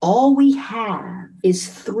All we have is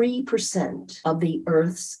 3% of the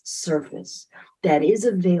Earth's surface that is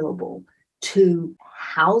available to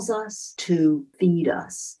house us, to feed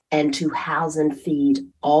us, and to house and feed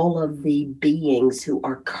all of the beings who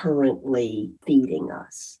are currently feeding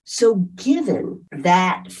us. So given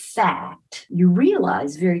that fact, you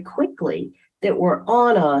realize very quickly that we're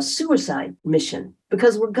on a suicide mission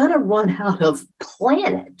because we're going to run out of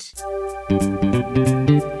planet.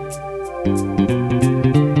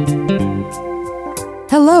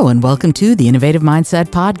 Hello and welcome to the Innovative Mindset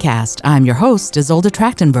Podcast. I'm your host, Isolde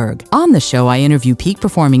Trachtenberg. On the show, I interview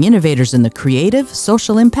peak-performing innovators in the creative,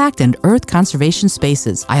 social impact, and earth conservation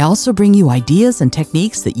spaces. I also bring you ideas and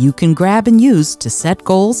techniques that you can grab and use to set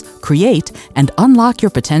goals, create, and unlock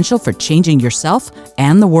your potential for changing yourself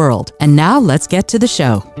and the world. And now, let's get to the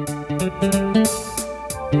show.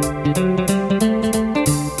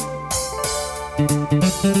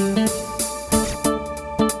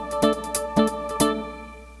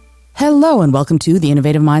 Hello and welcome to the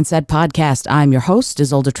Innovative Mindset Podcast. I'm your host,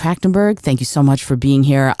 Isolde Trachtenberg. Thank you so much for being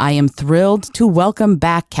here. I am thrilled to welcome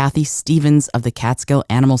back Kathy Stevens of the Catskill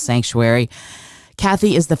Animal Sanctuary.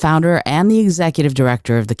 Kathy is the founder and the executive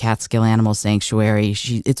director of the Catskill Animal Sanctuary.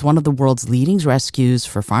 It's one of the world's leading rescues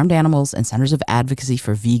for farmed animals and centers of advocacy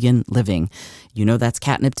for vegan living. You know that's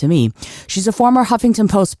catnip to me. She's a former Huffington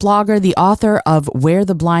Post blogger, the author of Where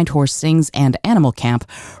the Blind Horse Sings and Animal Camp,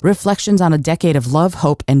 Reflections on a Decade of Love,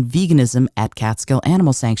 Hope, and Veganism at Catskill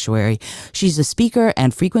Animal Sanctuary. She's a speaker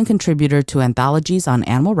and frequent contributor to anthologies on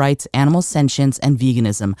animal rights, animal sentience, and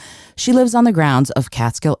veganism. She lives on the grounds of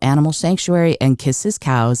Catskill Animal Sanctuary and kisses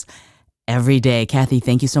cows every day. Kathy,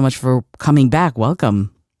 thank you so much for coming back.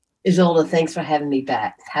 Welcome. Isolde, thanks for having me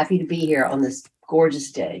back. Happy to be here on this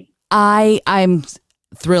gorgeous day. I'm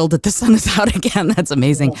thrilled that the sun is out again. That's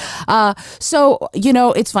amazing. So,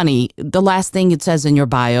 it's funny. The last thing it says in your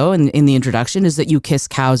bio and in the introduction is that you kiss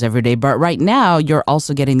cows every day. But right now, you're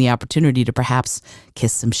also getting the opportunity to perhaps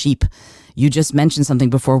kiss some sheep. You just mentioned something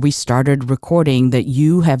before we started recording that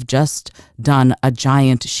you have just done a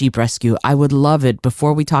giant sheep rescue. I would love it,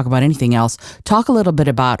 before we talk about anything else, talk a little bit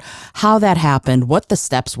about how that happened, what the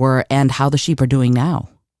steps were, and how the sheep are doing now.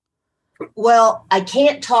 Well, I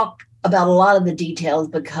can't talk about a lot of the details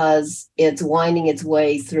because it's winding its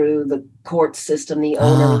way through the court system. The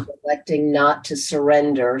owner is electing not to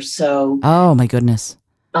surrender. So, oh my goodness,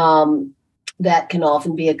 that can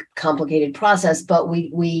often be a complicated process. But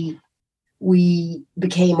we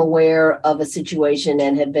became aware of a situation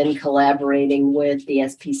and have been collaborating with the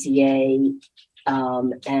SPCA,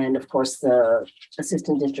 and of course the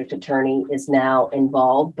assistant district attorney is now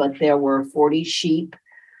involved. But there were 40 sheep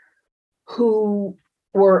who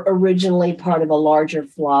were originally part of a larger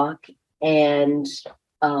flock and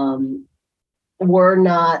were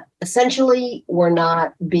not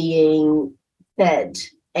being fed.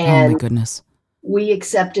 And oh my goodness. We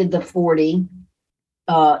accepted the 40.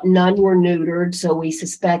 None were neutered, so we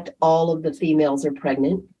suspect all of the females are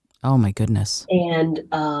pregnant. Oh my goodness. And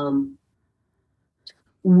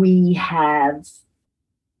we have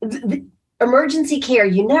emergency care.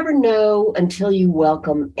 You never know until you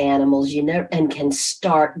welcome animals, and can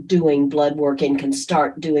start doing blood work and can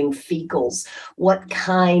start doing fecals, what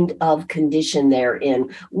kind of condition they're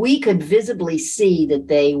in. We could visibly see that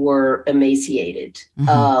they were emaciated.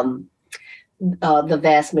 Mm-hmm. The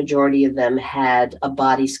vast majority of them had a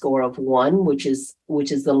body score of 1, which is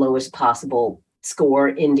the lowest possible score,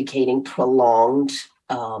 indicating prolonged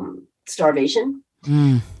starvation.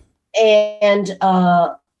 Mm. And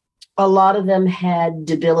a lot of them had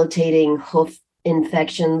debilitating hoof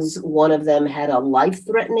infections. One of them had a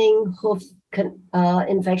life-threatening hoof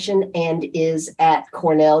infection and is at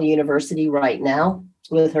Cornell University right now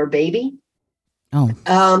with her baby. Oh.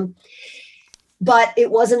 But it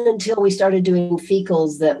wasn't until we started doing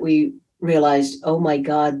fecals that we realized, oh my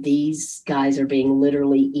God, these guys are being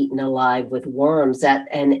literally eaten alive with worms.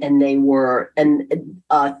 And they were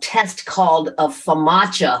a test called a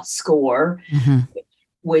FAMACHA score, mm-hmm.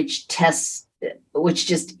 which just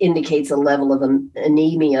indicates a level of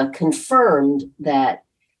anemia, confirmed that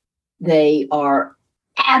they are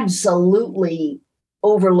absolutely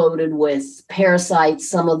overloaded with parasites.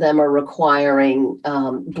 Some of them are requiring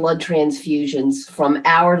blood transfusions from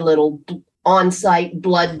our little on-site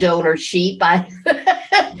blood donor sheep.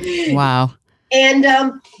 Wow. And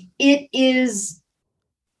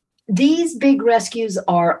these big rescues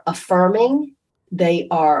are affirming. They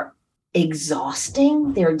are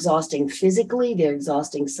exhausting. They're exhausting physically. They're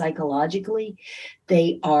exhausting psychologically.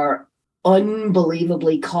 They are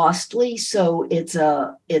unbelievably costly. So it's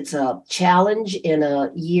a challenge in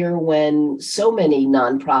a year when so many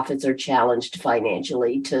nonprofits are challenged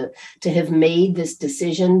financially to have made this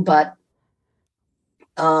decision. But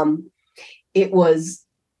um, it was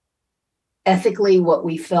ethically what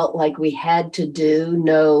we felt like we had to do.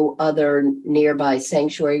 No other nearby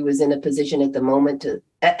sanctuary was in a position at the moment to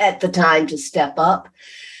at the time to step up.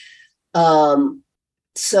 Um,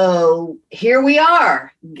 so here we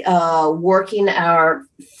are, working our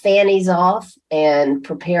fannies off and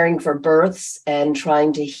preparing for births and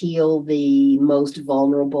trying to heal the most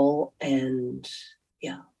vulnerable. And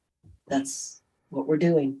yeah, that's what we're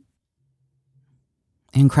doing.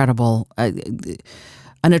 Incredible.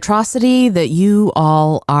 An atrocity that you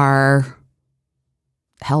all are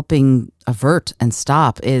helping avert and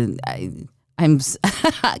stop. I'm.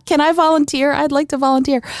 Can I volunteer? I'd like to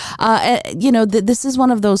volunteer. This is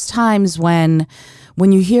one of those times when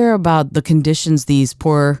you hear about the conditions these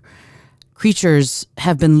poor creatures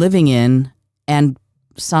have been living in, and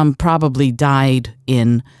some probably died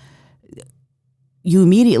in. You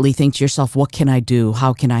immediately think to yourself, what can I do?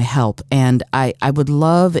 How can I help? And I would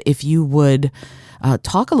love if you would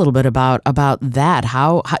talk a little bit about that.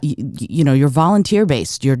 How you're volunteer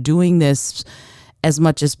based. You're doing this as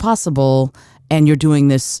much as possible, and you're doing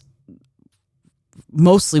this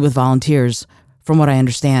mostly with volunteers, from what I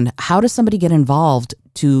understand. How does somebody get involved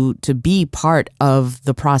to be part of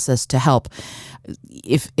the process to help?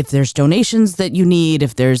 If there's donations that you need,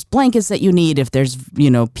 if there's blankets that you need, if there's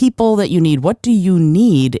people that you need, what do you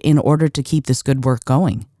need in order to keep this good work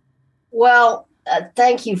going? Well,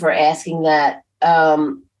 thank you for asking that.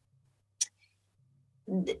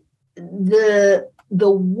 The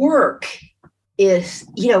work is,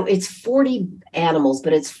 it's 40 animals,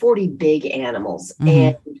 but it's 40 big animals. Mm-hmm.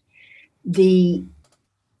 And the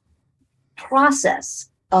process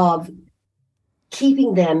of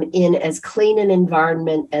keeping them in as clean an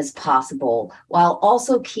environment as possible, while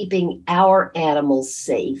also keeping our animals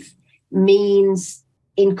safe, means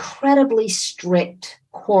incredibly strict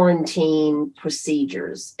quarantine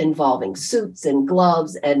procedures involving suits and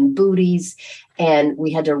gloves and booties. And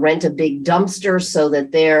we had to rent a big dumpster so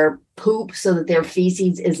that their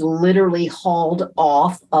feces is literally hauled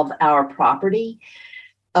off of our property.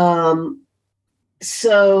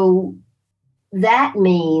 So that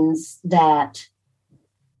means that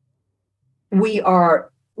we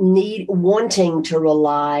are wanting to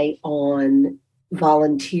rely on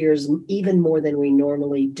volunteers even more than we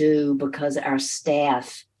normally do, because our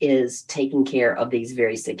staff is taking care of these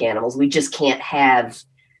very sick animals. We just can't have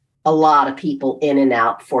a lot of people in and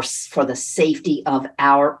out for the safety of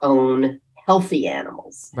our own healthy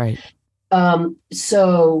animals. Right.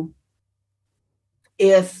 So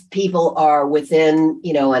if people are within,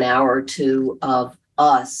 an hour or two of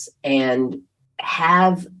us and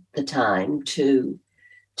have the time to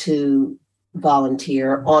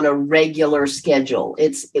volunteer on a regular schedule,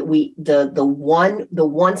 the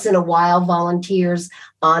once in a while volunteers,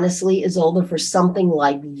 honestly, Isolde, for something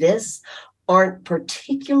like this, aren't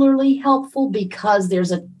particularly helpful because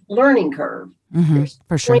there's a learning curve. Mm-hmm,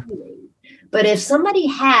 for sure. But if somebody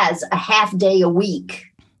has a half day a week,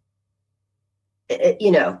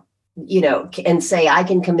 and say, I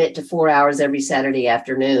can commit to 4 hours every Saturday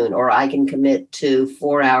afternoon, or I can commit to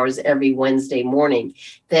 4 hours every Wednesday morning,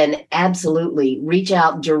 then absolutely reach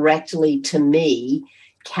out directly to me,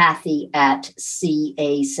 Kathy at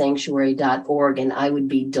casanctuary.org, and I would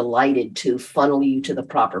be delighted to funnel you to the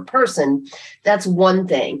proper person. That's one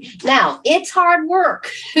thing. Now, it's hard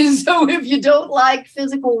work. So if you don't like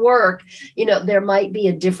physical work, there might be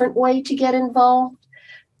a different way to get involved.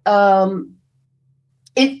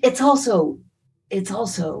 It's also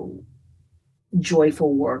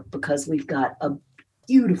joyful work, because we've got a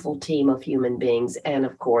beautiful team of human beings and,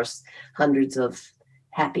 of course, hundreds of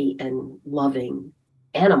happy and loving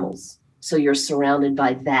animals. So you're surrounded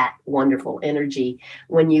by that wonderful energy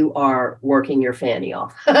when you are working your fanny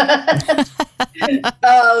off.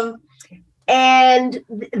 And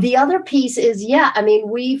the other piece is,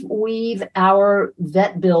 we've our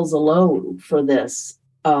vet bills alone for this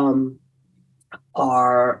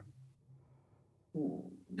are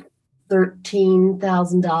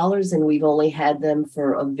 $13,000, and we've only had them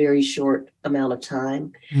for a very short amount of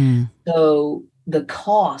time. So the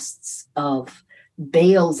costs of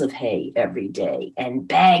bales of hay every day, and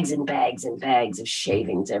bags and bags and bags of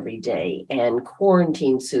shavings every day, and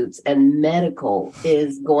quarantine suits and medical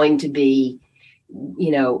is going to be,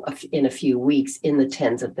 in a few weeks, in the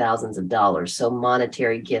tens of thousands of dollars. So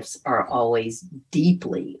monetary gifts are always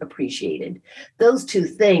deeply appreciated. Those two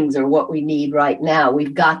things are what we need right now.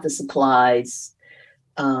 We've got the supplies.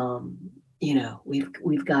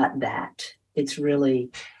 We've got that. It's really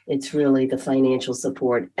the financial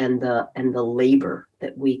support and the labor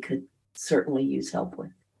that we could certainly use help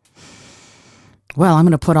with. Well, I'm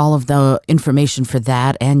going to put all of the information for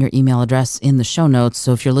that and your email address in the show notes.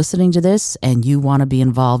 So if you're listening to this and you want to be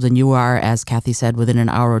involved, and you are, as Kathy said, within an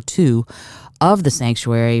hour or two of the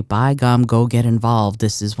sanctuary, by gum, go get involved.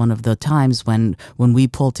 This is one of the times when we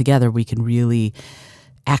pull together, we can really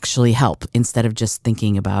actually help instead of just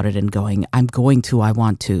thinking about it and going, I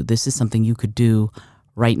want to. This is something you could do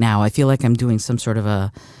right now. I feel like I'm doing some sort of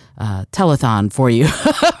a telethon for you.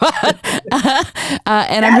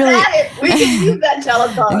 And I'm really, we can use that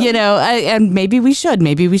telethon. And maybe we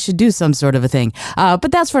should do some sort of a thing.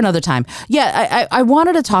 But that's for another time. Yeah, I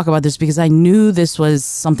wanted to talk about this because I knew this was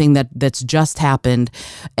something that's just happened.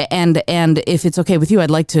 And if it's okay with you,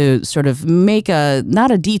 I'd like to sort of make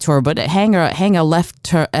not a detour, but hang a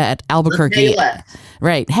left at Albuquerque.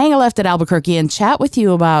 Right. Hang a left at Albuquerque and chat with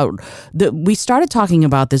you about we started talking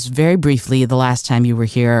about this very briefly the last time you were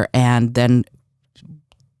here, and then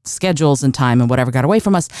schedules and time and whatever got away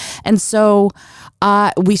from us. And so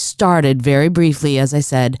we started very briefly, as I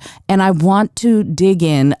said, and I want to dig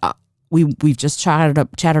in. We've just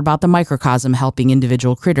chatted about the microcosm helping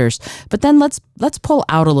individual critters, but then let's pull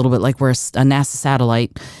out a little bit, like we're a NASA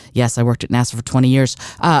satellite. Yes, I worked at NASA for 20 years.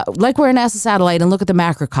 Like we're a NASA satellite, and look at the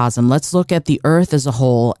macrocosm. Let's look at the Earth as a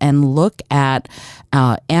whole and look at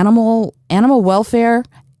animal welfare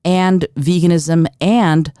and veganism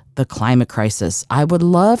and the climate crisis. I would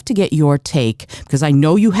love to get your take, because I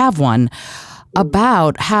know you have one,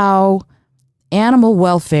 about how animal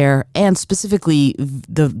welfare and specifically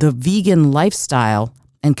the vegan lifestyle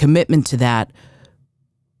and commitment to that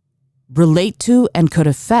relate to and could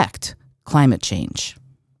affect climate change.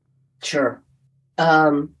 Sure.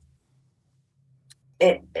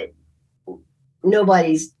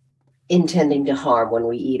 Nobody's intending to harm when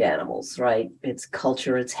we eat animals, right? It's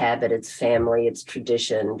culture, it's habit, it's family, it's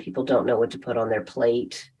tradition. People don't know what to put on their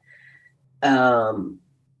plate.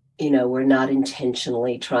 We're not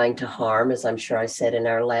intentionally trying to harm, as I'm sure I said in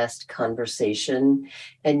our last conversation,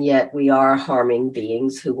 and yet we are harming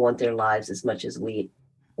beings who want their lives as much as we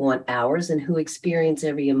want ours and who experience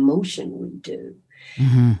every emotion we do.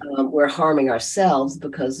 Mm-hmm. We're harming ourselves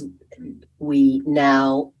because we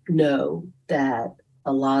now know that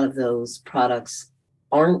a lot of those products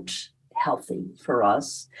aren't healthy for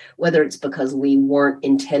us, whether it's because we weren't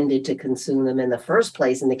intended to consume them in the first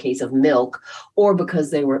place in the case of milk, or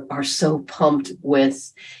because they are so pumped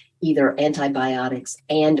with either antibiotics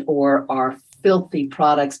and or are filthy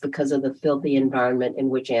products because of the filthy environment in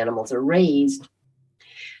which animals are raised.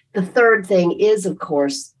 The third thing is, of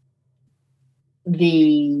course,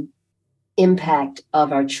 the impact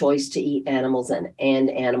of our choice to eat animals and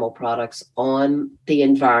animal products on the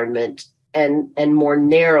environment, and more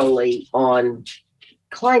narrowly on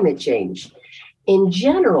climate change. In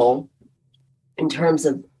general, in terms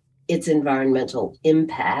of its environmental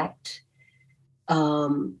impact,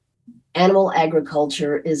 animal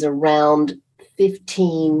agriculture is around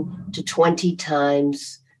 15 to 20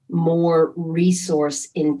 times more resource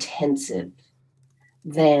intensive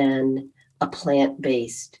than a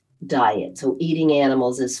plant-based diet. So eating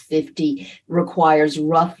animals requires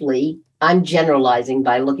roughly, I'm generalizing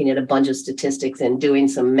by looking at a bunch of statistics and doing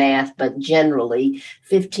some math, but generally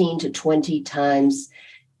 15 to 20 times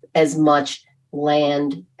as much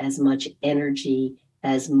land, as much energy,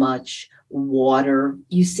 as much water.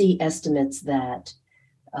 You see estimates that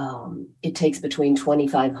it takes between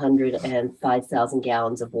 2,500 and 5,000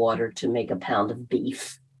 gallons of water to make a pound of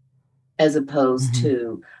beef, as opposed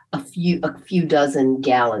to a few dozen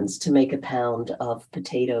gallons to make a pound of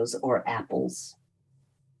potatoes or apples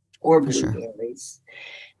or blueberries.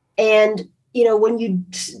 Sure. And, when you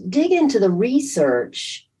dig into the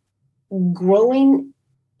research, growing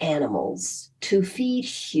animals to feed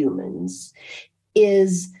humans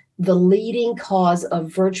is the leading cause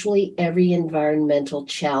of virtually every environmental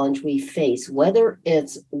challenge we face, whether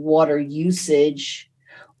it's water usage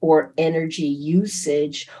or energy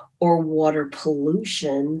usage or water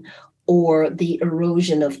pollution or the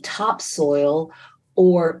erosion of topsoil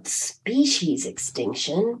or species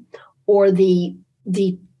extinction or the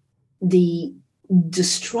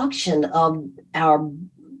destruction of our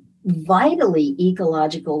vitally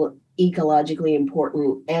ecologically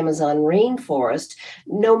important Amazon rainforest.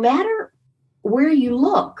 No matter where you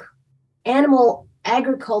look, animal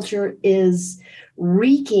agriculture is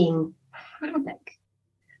wreaking havoc.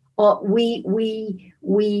 We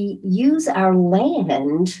use our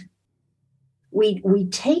land. We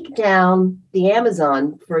take down the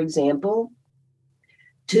Amazon, for example,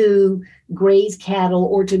 to graze cattle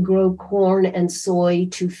or to grow corn and soy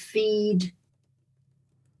to feed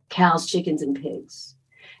cows, chickens, and pigs,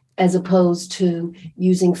 as opposed to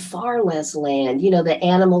using far less land. The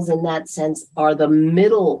animals in that sense are the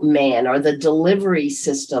middleman, are the delivery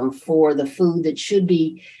system for the food that should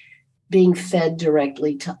be being fed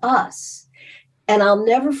directly to us. And I'll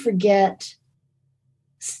never forget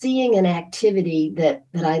seeing an activity that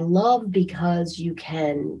I love because a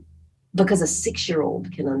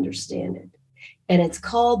 6-year-old can understand it. And it's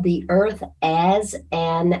called the Earth as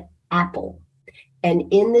an Apple. And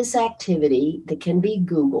in this activity that can be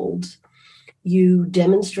Googled, you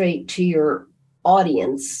demonstrate to your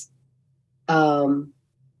audience a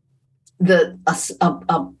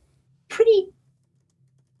pretty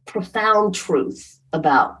profound truth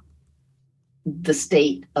about the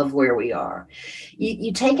state of where we are.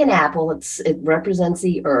 You take an apple, it represents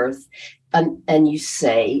the earth, and you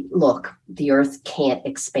say, look, the earth can't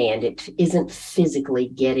expand. It isn't physically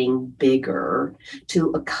getting bigger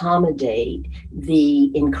to accommodate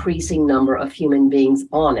the increasing number of human beings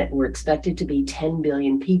on it. We're expected to be 10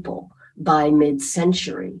 billion people by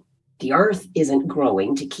mid-century. The earth isn't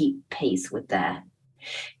growing to keep pace with that.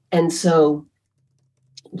 And so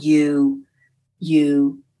you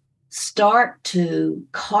start to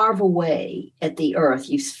carve away at the earth.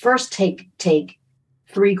 You first take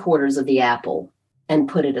 3/4 of the apple and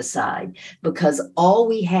put it aside, because all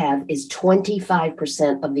we have is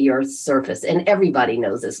 25% of the earth's surface. And everybody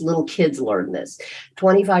knows this. Little kids learn this.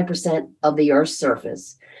 25% of the earth's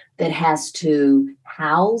surface that has to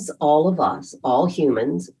house all of us, all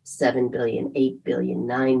humans, 7 billion, 8 billion,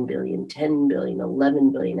 9 billion, 10 billion,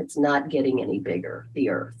 11 billion. It's not getting any bigger, the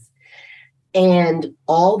earth. And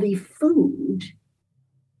all the food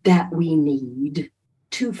that we need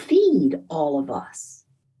to feed all of us.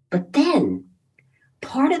 But then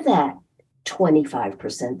part of that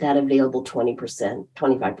 25%, that available 20%,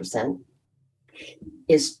 25%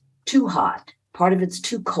 is too hot. Part of it's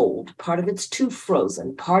too cold. Part of it's too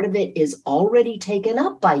frozen. Part of it is already taken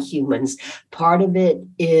up by humans. Part of it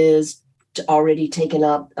is already taken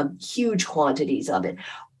up, huge quantities of it,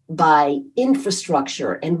 by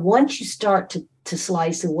infrastructure. And once you start to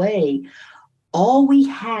slice away, all we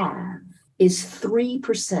have is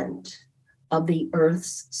 3% of the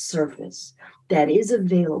Earth's surface that is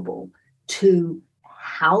available to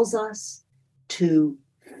house us, to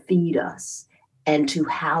feed us, and to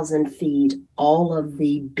house and feed all of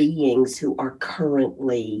the beings who are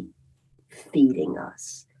currently feeding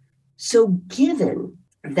us. So given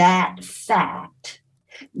that fact,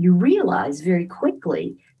 you realize very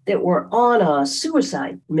quickly that we're on a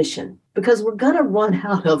suicide mission, because we're going to run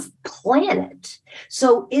out of planet.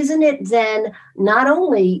 So isn't it then, not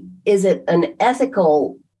only is it an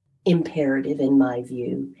ethical imperative in my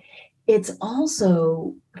view, it's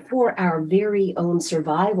also for our very own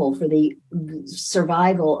survival, for the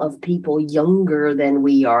survival of people younger than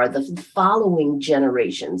we are, the following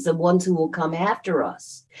generations, the ones who will come after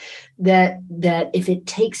us, that if it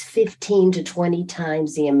takes 15 to 20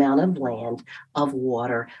 times the amount of land, of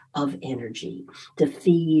water, of energy to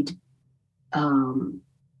feed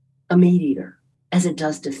a meat eater as it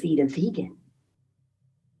does to feed a vegan,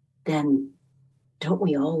 then don't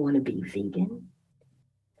we all want to be vegan?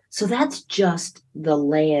 So that's just the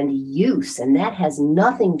land use, and that has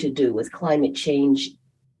nothing to do with climate change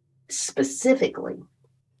specifically,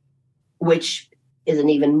 which is an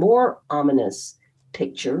even more ominous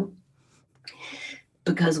picture,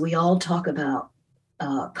 because we all talk about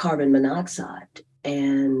carbon monoxide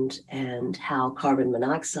and how carbon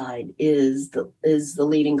monoxide is the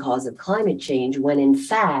leading cause of climate change, when in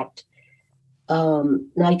fact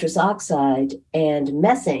nitrous oxide and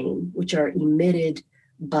methane, which are emitted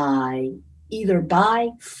either by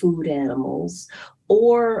food animals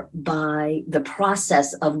or by the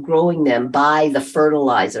process of growing them, by the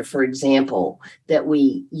fertilizer, for example, that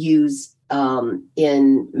we use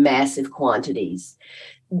in massive quantities.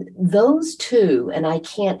 Those two, and I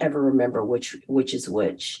can't ever remember which is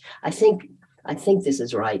which. I think this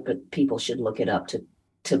is right, but people should look it up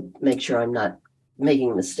to make sure I'm not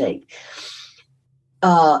making a mistake.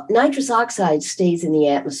 Nitrous oxide stays in the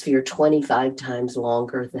atmosphere 25 times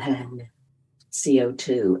longer than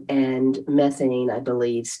CO2, and methane, I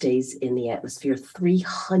believe, stays in the atmosphere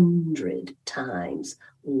 300 times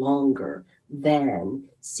longer than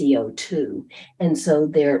CO2. And so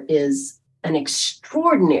there is an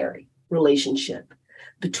extraordinary relationship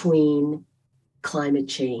between climate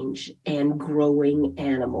change and growing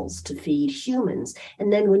animals to feed humans.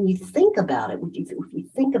 And then when you think about it, if you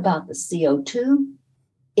think about the CO2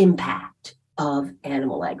 impact of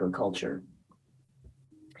animal agriculture,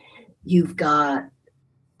 you've got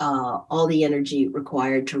all the energy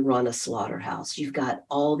required to run a slaughterhouse. You've got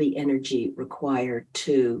all the energy required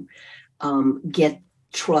to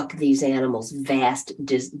truck these animals vast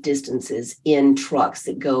distances in trucks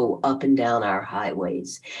that go up and down our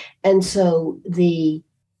highways. And so the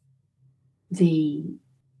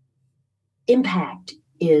impact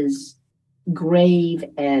is grave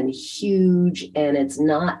and huge, and it's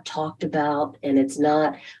not talked about, and it's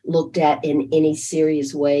not looked at in any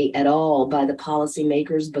serious way at all by the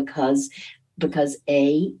policymakers, because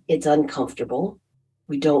A, it's uncomfortable.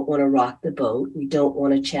 We don't want to rock the boat. We don't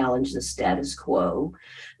want to challenge the status quo.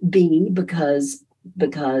 B, because the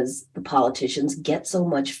politicians get so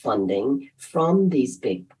much funding from these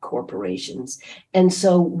big corporations. And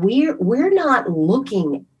so we are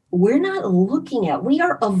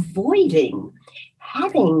avoiding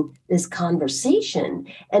having this conversation.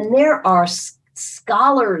 And there are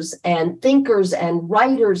scholars and thinkers and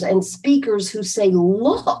writers and speakers who say,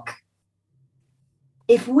 look,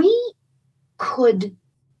 if we could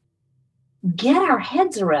get our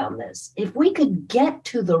heads around this, if we could get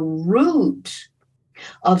to the root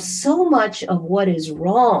of so much of what is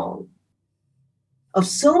wrong, of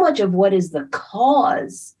so much of what is the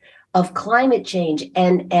cause of climate change,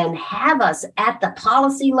 and have us at the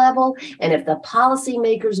policy level, and if the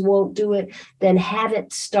policymakers won't do it, then have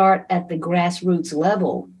it start at the grassroots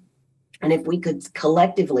level. And if we could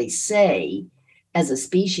collectively say, as a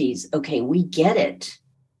species, okay, we get it.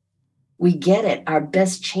 Our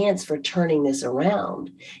best chance for turning this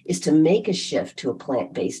around is to make a shift to a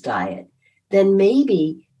plant-based diet. Then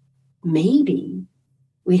maybe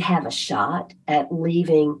we'd have a shot at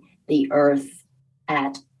leaving the earth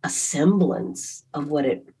at a semblance of what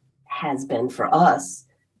it has been for us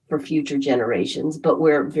for future generations. But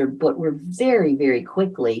we're very, very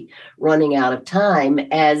quickly running out of time,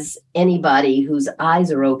 as anybody whose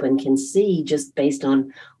eyes are open can see, just based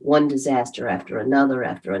on one disaster after another,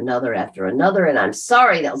 after another, after another. And I'm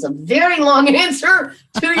sorry, that was a very long answer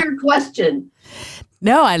to your question.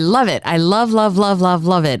 No, I love it. I love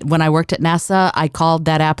it. When I worked at NASA, I called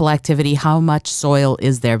that apple activity "How Much Soil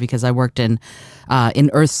Is There?" because I worked in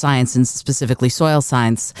earth science and specifically soil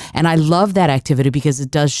science. And I love that activity because it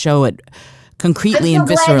does show it concretely and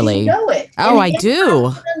viscerally. Glad you know it. Oh, I do.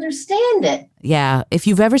 I understand it. Yeah, if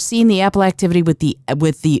you've ever seen the apple activity with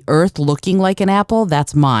the earth looking like an apple,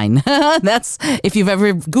 that's mine. That's, if you've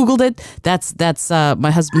ever Googled it, that's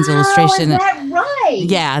my husband's illustration. Is that right?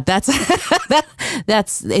 Yeah, that's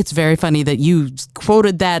it's very funny that you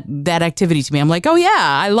quoted that activity to me. I'm like, oh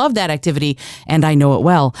yeah, I love that activity and I know it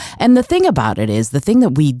well. And the thing about it is, the thing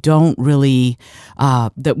that we don't really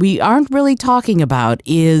that we aren't really talking about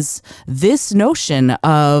is this notion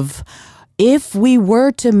of, if we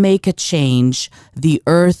were to make a change, the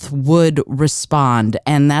earth would respond.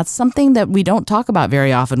 And that's something that we don't talk about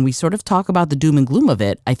very often. We sort of talk about the doom and gloom of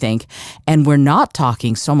it, I think. And we're not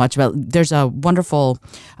talking so much about, there's a wonderful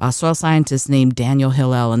soil scientist named Daniel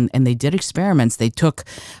Hillel, and they did experiments. They took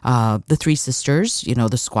the three sisters,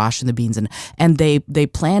 the squash and the beans, and they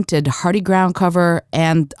planted hardy ground cover,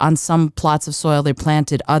 and on some plots of soil, they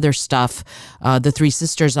planted other stuff, the three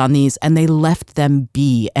sisters on these, and they left them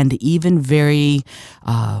be. And even very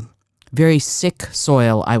sick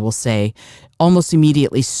soil, I will say, almost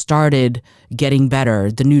immediately started getting better.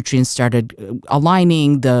 The nutrients started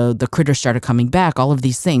aligning, the critters started coming back, all of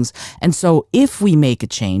these things. And so if we make a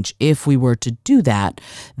change, if we were to do that,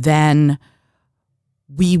 then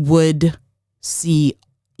we would see,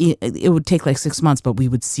 it would take like 6 months, but we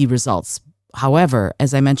would see results. However,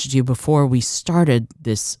 as I mentioned to you before we started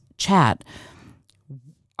this chat,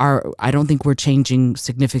 I don't think we're changing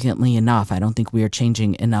significantly enough. I don't think we are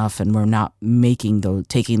changing enough, and we're not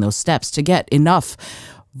taking those steps to get enough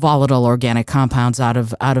volatile organic compounds out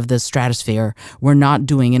of the stratosphere. We're not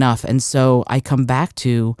doing enough. And so I come back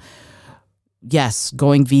to, yes,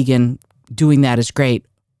 going vegan, doing that is great.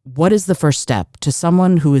 What is the first step to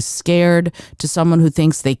someone who is scared, to someone who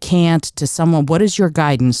thinks they can't, to someone, what is your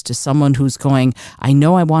guidance to someone who's going, I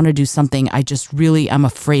know I want to do something, I just really am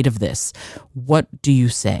afraid of this? What do you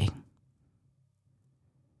say?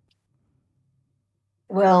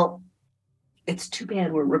 Well, it's too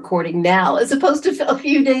bad we're recording now as opposed to a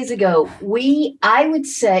few days ago. I would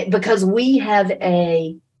say, because we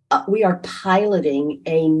are piloting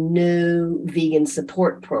a new vegan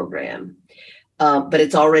support program. But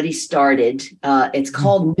it's already started. It's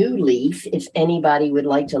called New Leaf, if anybody would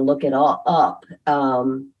like to look it all up.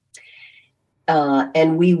 And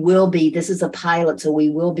this is a pilot, so we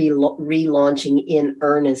will be relaunching in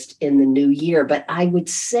earnest in the new year. But I would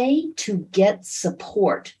say, to get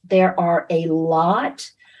support, there are a lot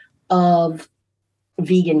of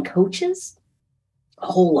vegan coaches a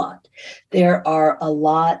whole lot. There are a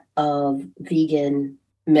lot of vegan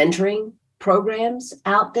mentoring programs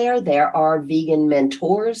out there. There are vegan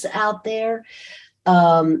mentors out there.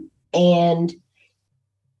 And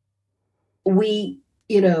we,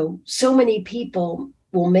 so many people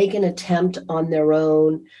will make an attempt on their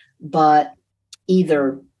own, but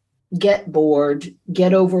either get bored,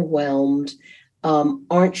 get overwhelmed,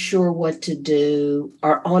 aren't sure what to do,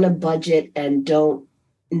 are on a budget and don't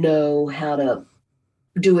know how to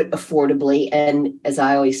do it affordably. And as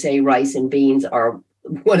I always say, rice and beans are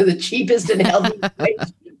one of the cheapest and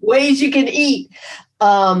healthiest ways you can eat.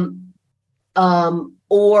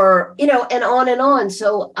 Or, and on and on.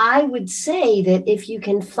 So I would say that if you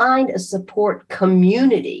can find a support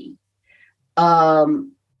community,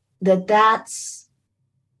 that's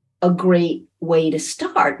a great way to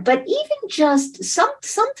start. But even just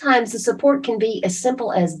sometimes the support can be as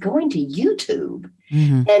simple as going to YouTube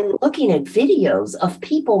and looking at videos of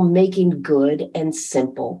people making good and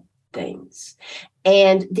simple things.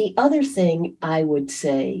 And the other thing I would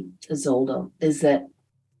say, Isolde, is that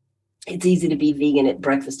it's easy to be vegan at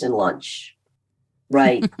breakfast and lunch,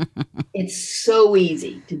 right? It's so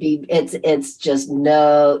easy to be, it's just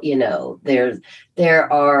no,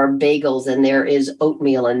 there are bagels and there is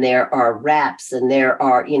oatmeal and there are wraps and there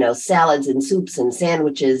are, salads and soups and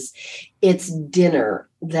sandwiches. It's dinner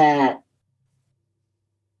that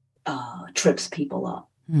trips people up.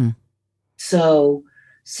 So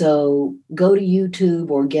go to YouTube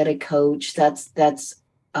or get a coach. That's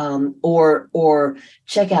or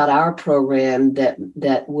check out our program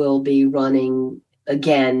that will be running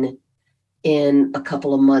again in a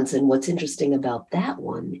couple of months. And what's interesting about that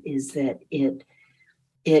one is that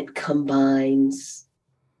it combines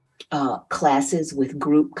classes with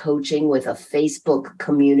group coaching, with a Facebook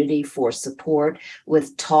community for support,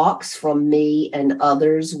 with talks from me and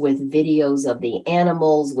others, with videos of the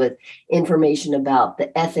animals, with information about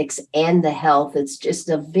the ethics and the health. It's just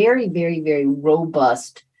a very, very, very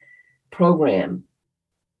robust program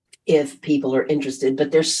if people are interested.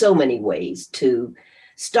 But there's so many ways to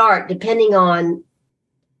start, depending on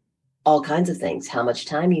all kinds of things, how much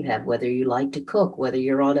time you have, whether you like to cook, whether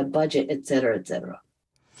you're on a budget, et cetera, et cetera.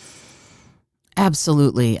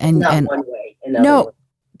 Absolutely. Not one way, another no, way.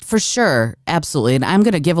 For sure. Absolutely. And I'm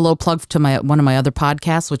going to give a little plug to one of my other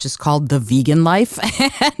podcasts, which is called The Vegan Life,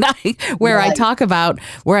 where I talk about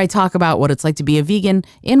what it's like to be a vegan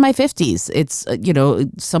in my 50s. It's,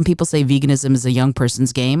 some people say veganism is a young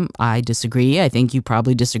person's game. I disagree. I think you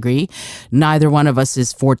probably disagree. Neither one of us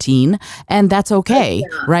is 14, and that's okay.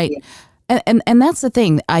 Right. Yeah. And that's the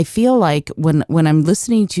thing. I feel like when I'm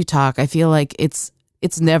listening to you talk, I feel like it's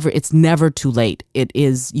never too late. It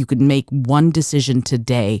is, you could make one decision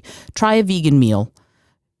today. Try a vegan meal.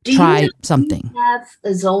 Try something. We have,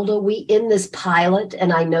 Isolde, we in this pilot,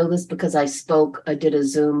 and I know this because I did a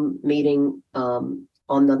Zoom meeting on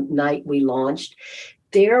the night we launched.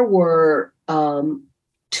 There were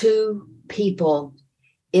 2 people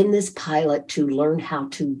in this pilot to learn how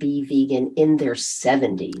to be vegan in their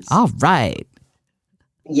 70s. All right.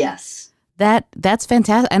 Yes. That's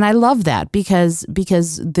fantastic. And I love that because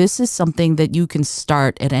this is something that you can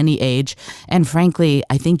start at any age. And frankly,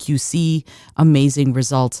 I think you see amazing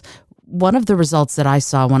results. One of the results that I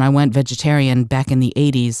saw when I went vegetarian back in the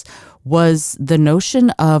 80s was the notion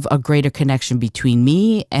of a greater connection between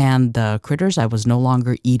me and the critters I was no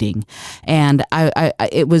longer eating. And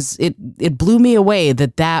it blew me away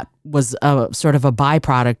that was a sort of a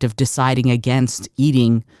byproduct of deciding against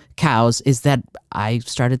eating cows, is that I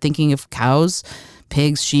started thinking of cows,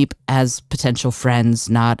 pigs, sheep as potential friends,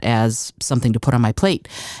 not as something to put on my plate.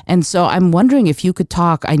 And so I'm wondering if you could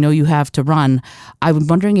talk, I know you have to run, I'm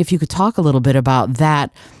wondering if you could talk a little bit about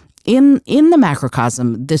that in the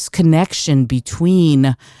macrocosm, this connection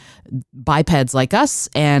between bipeds like us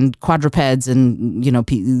and quadrupeds and,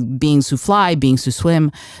 beings who fly, beings who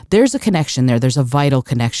swim. There's a connection there. There's a vital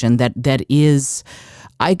connection that is,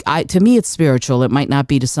 to me, it's spiritual. It might not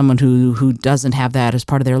be to someone who doesn't have that as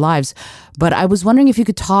part of their lives. But I was wondering if you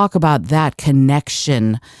could talk about that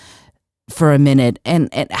connection for a minute,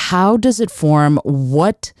 and how does it form?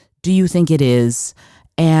 What do you think it is?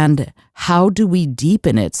 And how do we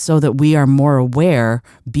deepen it so that we are more aware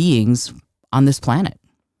beings on this planet?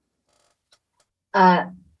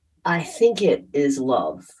 I think it is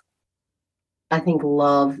love. I think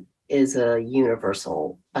love is a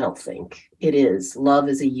universal, it is. Love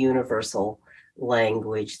is a universal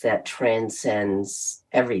language that transcends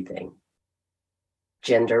everything.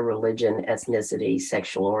 Gender, religion, ethnicity,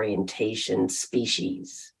 sexual orientation,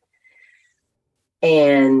 species.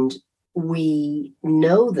 And we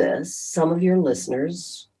know this. Some of your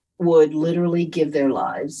listeners would literally give their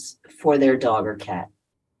lives for their dog or cat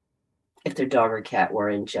if their dog or cat were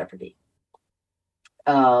in jeopardy.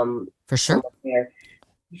 For sure.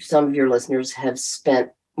 Some of your listeners have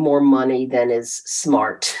spent more money than is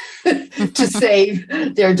smart to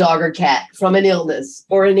save their dog or cat from an illness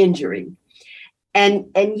or an injury. And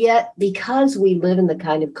yet, because we live in the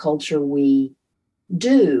kind of culture we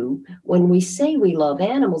do, when we say we love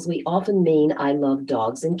animals, we often mean I love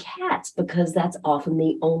dogs and cats, because that's often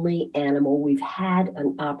the only animal we've had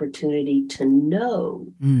an opportunity to know.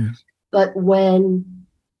 Mm. But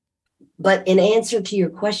in answer to your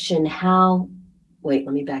question, let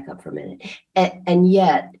me back up for a minute. And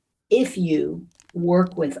yet, if you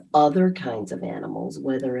work with other kinds of animals,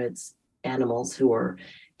 whether it's animals who are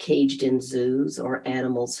caged in zoos or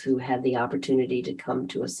animals who have the opportunity to come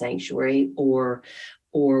to a sanctuary or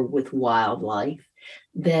with wildlife,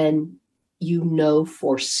 then you know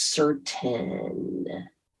for certain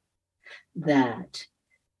that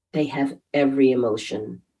they have every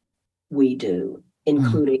emotion we do,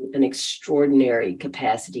 including an extraordinary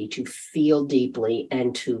capacity to feel deeply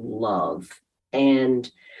and to love. And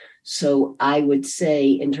so I would say,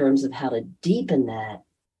 in terms of how to deepen that,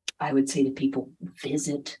 I would say to people,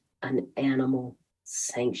 visit an animal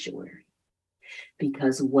sanctuary.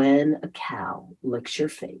 Because when a cow licks your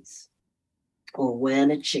face, or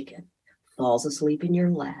when a chicken falls asleep in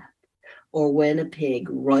your lap, or when a pig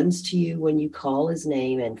runs to you when you call his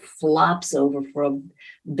name and flops over for a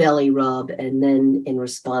belly rub, and then in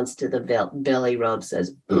response to the belly rub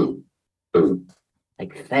says,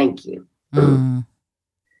 like, thank you.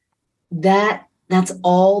 That's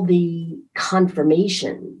all the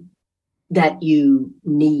confirmation that you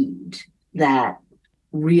need, that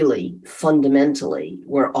really fundamentally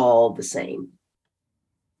we're all the same.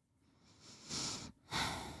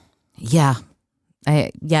 Yeah.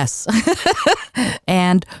 Yes.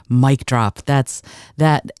 And mic drop. That,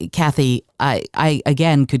 Cathy, I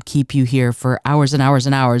again could keep you here for hours and hours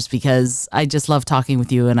and hours, because I just love talking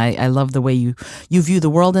with you, and I love the way you view the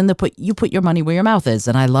world, and you put your money where your mouth is,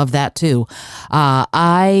 and I love that too.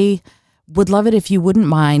 I would love it if you wouldn't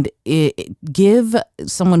mind give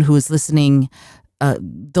someone who is listening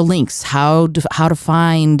the links, how to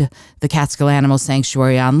find the Catskill Animal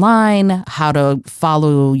Sanctuary online, how to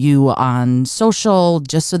follow you on social,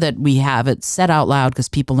 just so that we have it said out loud, because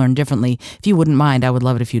people learn differently. If you wouldn't mind, I would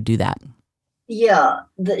love it if you'd do that. Yeah,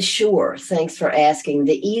 sure. Thanks for asking.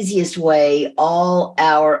 The easiest way, all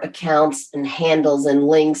our accounts and handles and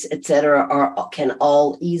links, etc., can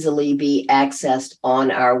all easily be accessed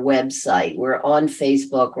on our website. We're on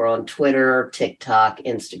Facebook, we're on Twitter, TikTok,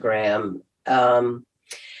 Instagram.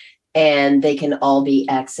 And they can all be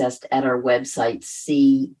accessed at our website,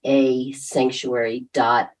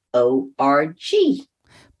 casanctuary.org.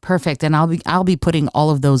 Perfect. And I'll be putting all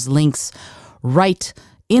of those links right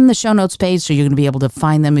in the show notes page, so you're going to be able to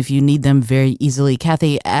find them if you need them very easily.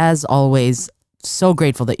 Cathy, as always, so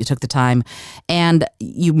grateful that you took the time. And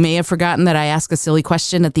you may have forgotten that I ask a silly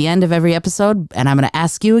question at the end of every episode, and I'm going to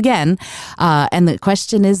ask you again. And the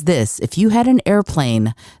question is this: if you had an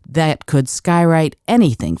airplane that could skywrite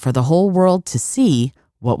anything for the whole world to see,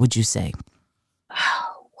 what would you say?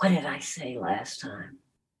 Oh, what did I say last time?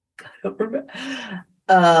 I don't remember.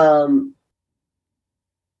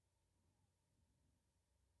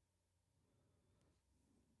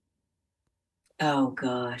 Oh,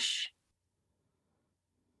 gosh.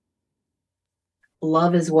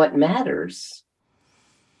 Love is what matters,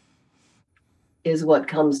 is what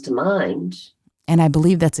comes to mind. And I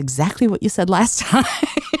believe that's exactly what you said last time.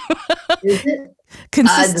 Is it?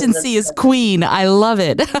 Consistency is queen. I love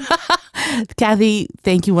it. Cathy,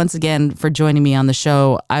 thank you once again for joining me on the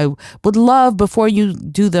show. I would love, before you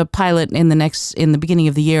do the pilot in the beginning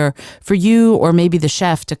of the year, for you or maybe the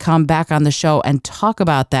chef to come back on the show and talk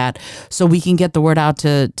about that, so we can get the word out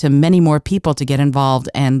to many more people to get involved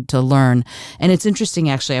and to learn. And it's interesting,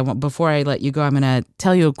 actually. Before I let you go, I'm going to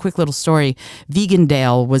tell you a quick little story.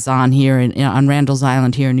 Vegandale was on here on Randall's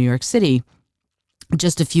Island here in New York City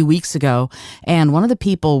just a few weeks ago, and one of the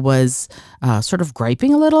people was sort of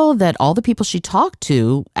griping a little that all the people she talked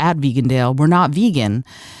to at Vegandale were not vegan,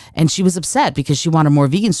 and she was upset because she wanted more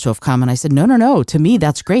vegans to have come. And I said, no, to me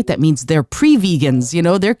that's great. That means they're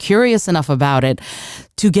pre-vegans, they're curious enough about it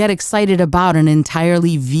to get excited about an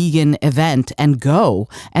entirely vegan event and go.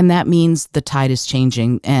 And that means the tide is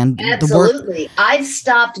changing. And absolutely, I've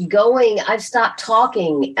stopped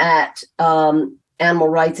talking at animal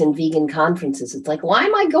rights and vegan conferences. It's like, why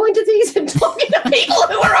am I going to these and talking to people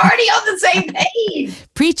who are already on the same page?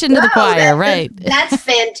 Preaching to the choir, right? That's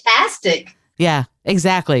fantastic. Yeah.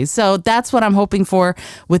 Exactly. So that's what I'm hoping for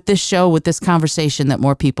with this show, with this conversation, that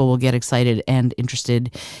more people will get excited and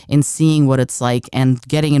interested in seeing what it's like and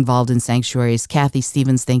getting involved in sanctuaries. Cathy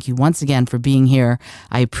Stevens, thank you once again for being here.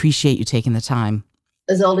 I appreciate you taking the time.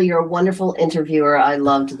 Isolde, you're a wonderful interviewer. I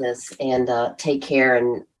loved this, and take care,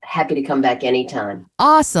 and happy to come back anytime.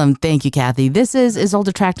 Awesome. Thank you, Cathy. This is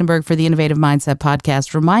Isolde Trachtenberg for the Innovative Mindset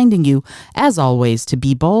Podcast, reminding you, as always, to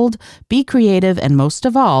be bold, be creative, and most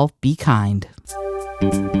of all, be kind.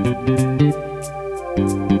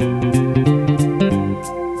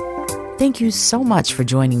 Thank you so much for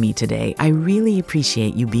joining me today. I really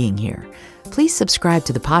appreciate you being here. Please subscribe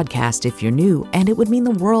to the podcast if you're new, and it would mean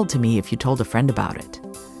the world to me if you told a friend about it.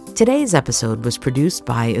 Today's episode was produced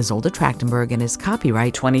by Isolde Trachtenberg and is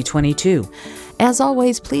copyright 2022. As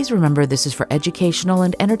always, please remember this is for educational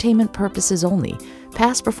and entertainment purposes only.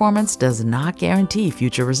 Past performance does not guarantee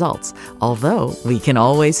future results, although we can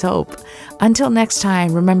always hope. Until next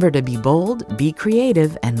time, remember to be bold, be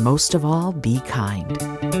creative, and most of all, be kind.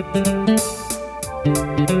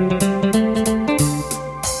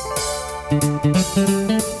 Thank you.